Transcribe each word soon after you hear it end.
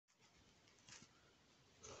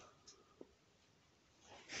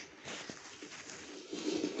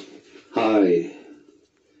why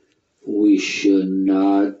we should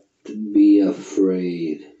not be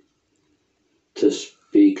afraid to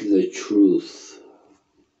speak the truth.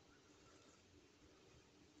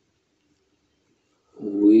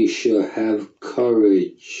 We should have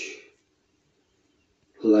courage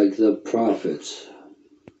like the prophets.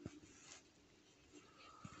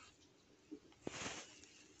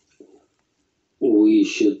 We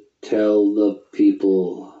should tell the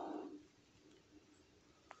people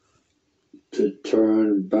to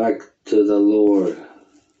turn back to the Lord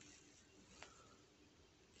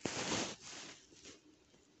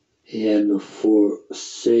and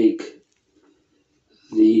forsake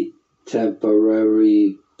the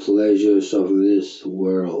temporary pleasures of this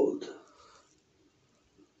world.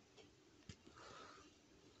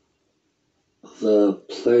 The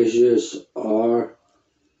pleasures are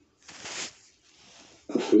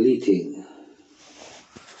fleeting.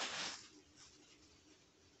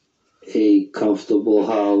 A comfortable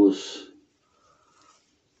house,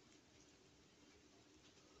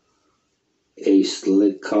 a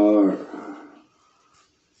slick car,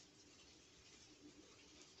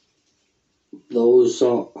 those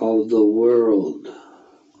are of the world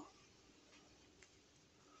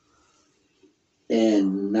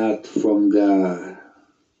and not from God.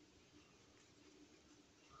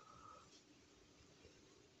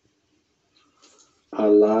 A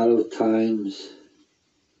lot of times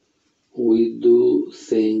we do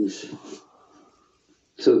things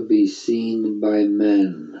to be seen by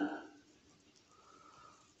men.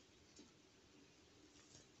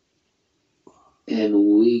 And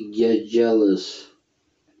we get jealous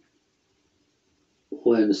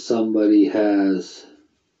when somebody has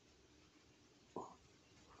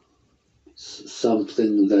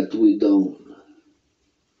something that we don't.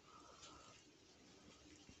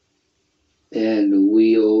 And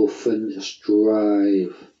we often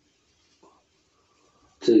strive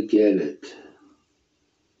to get it.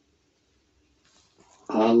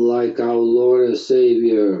 Unlike our Lord and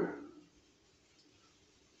Savior,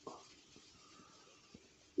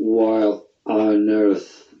 while on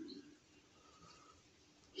earth,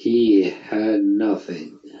 He had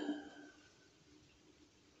nothing.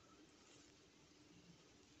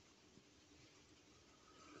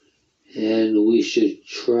 And we should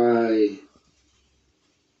try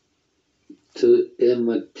to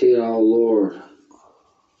imitate our Lord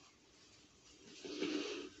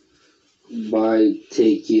by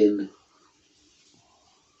taking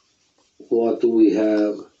what we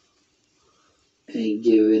have and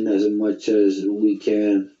giving as much as we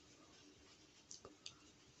can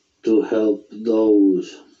to help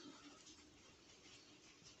those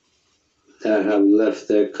that have left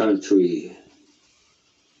their country,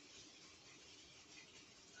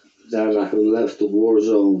 that have left the war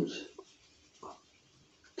zones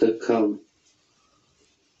to come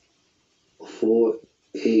for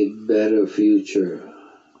a better future.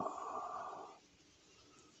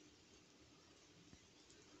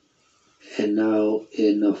 And now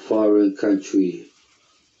in a foreign country,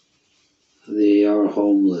 they are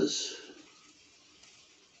homeless.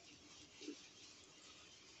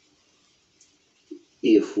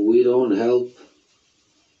 If we don't help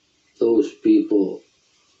those people,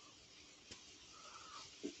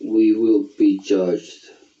 we will be judged.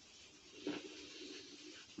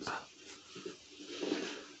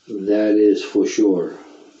 That is for sure.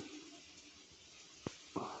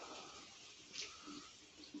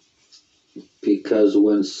 Because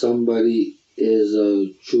when somebody is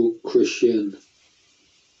a true Christian,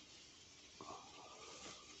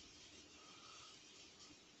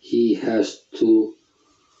 he has to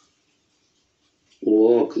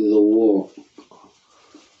walk the walk.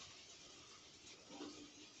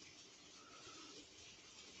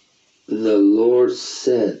 The Lord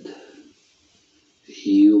said,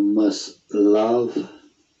 you must love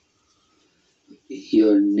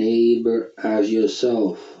your neighbor as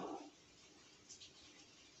yourself.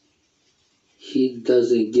 He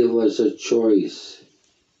doesn't give us a choice.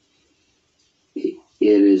 It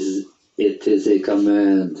is a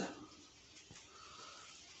command.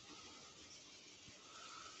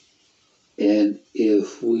 And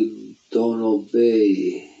if we don't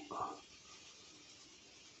obey,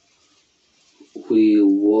 we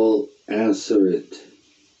will answer it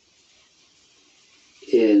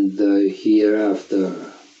in the hereafter.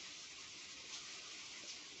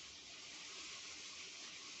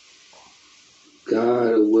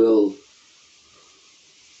 God will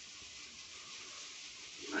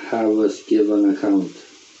have us give an account.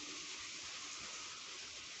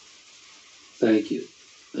 Thank you,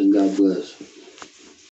 and God bless.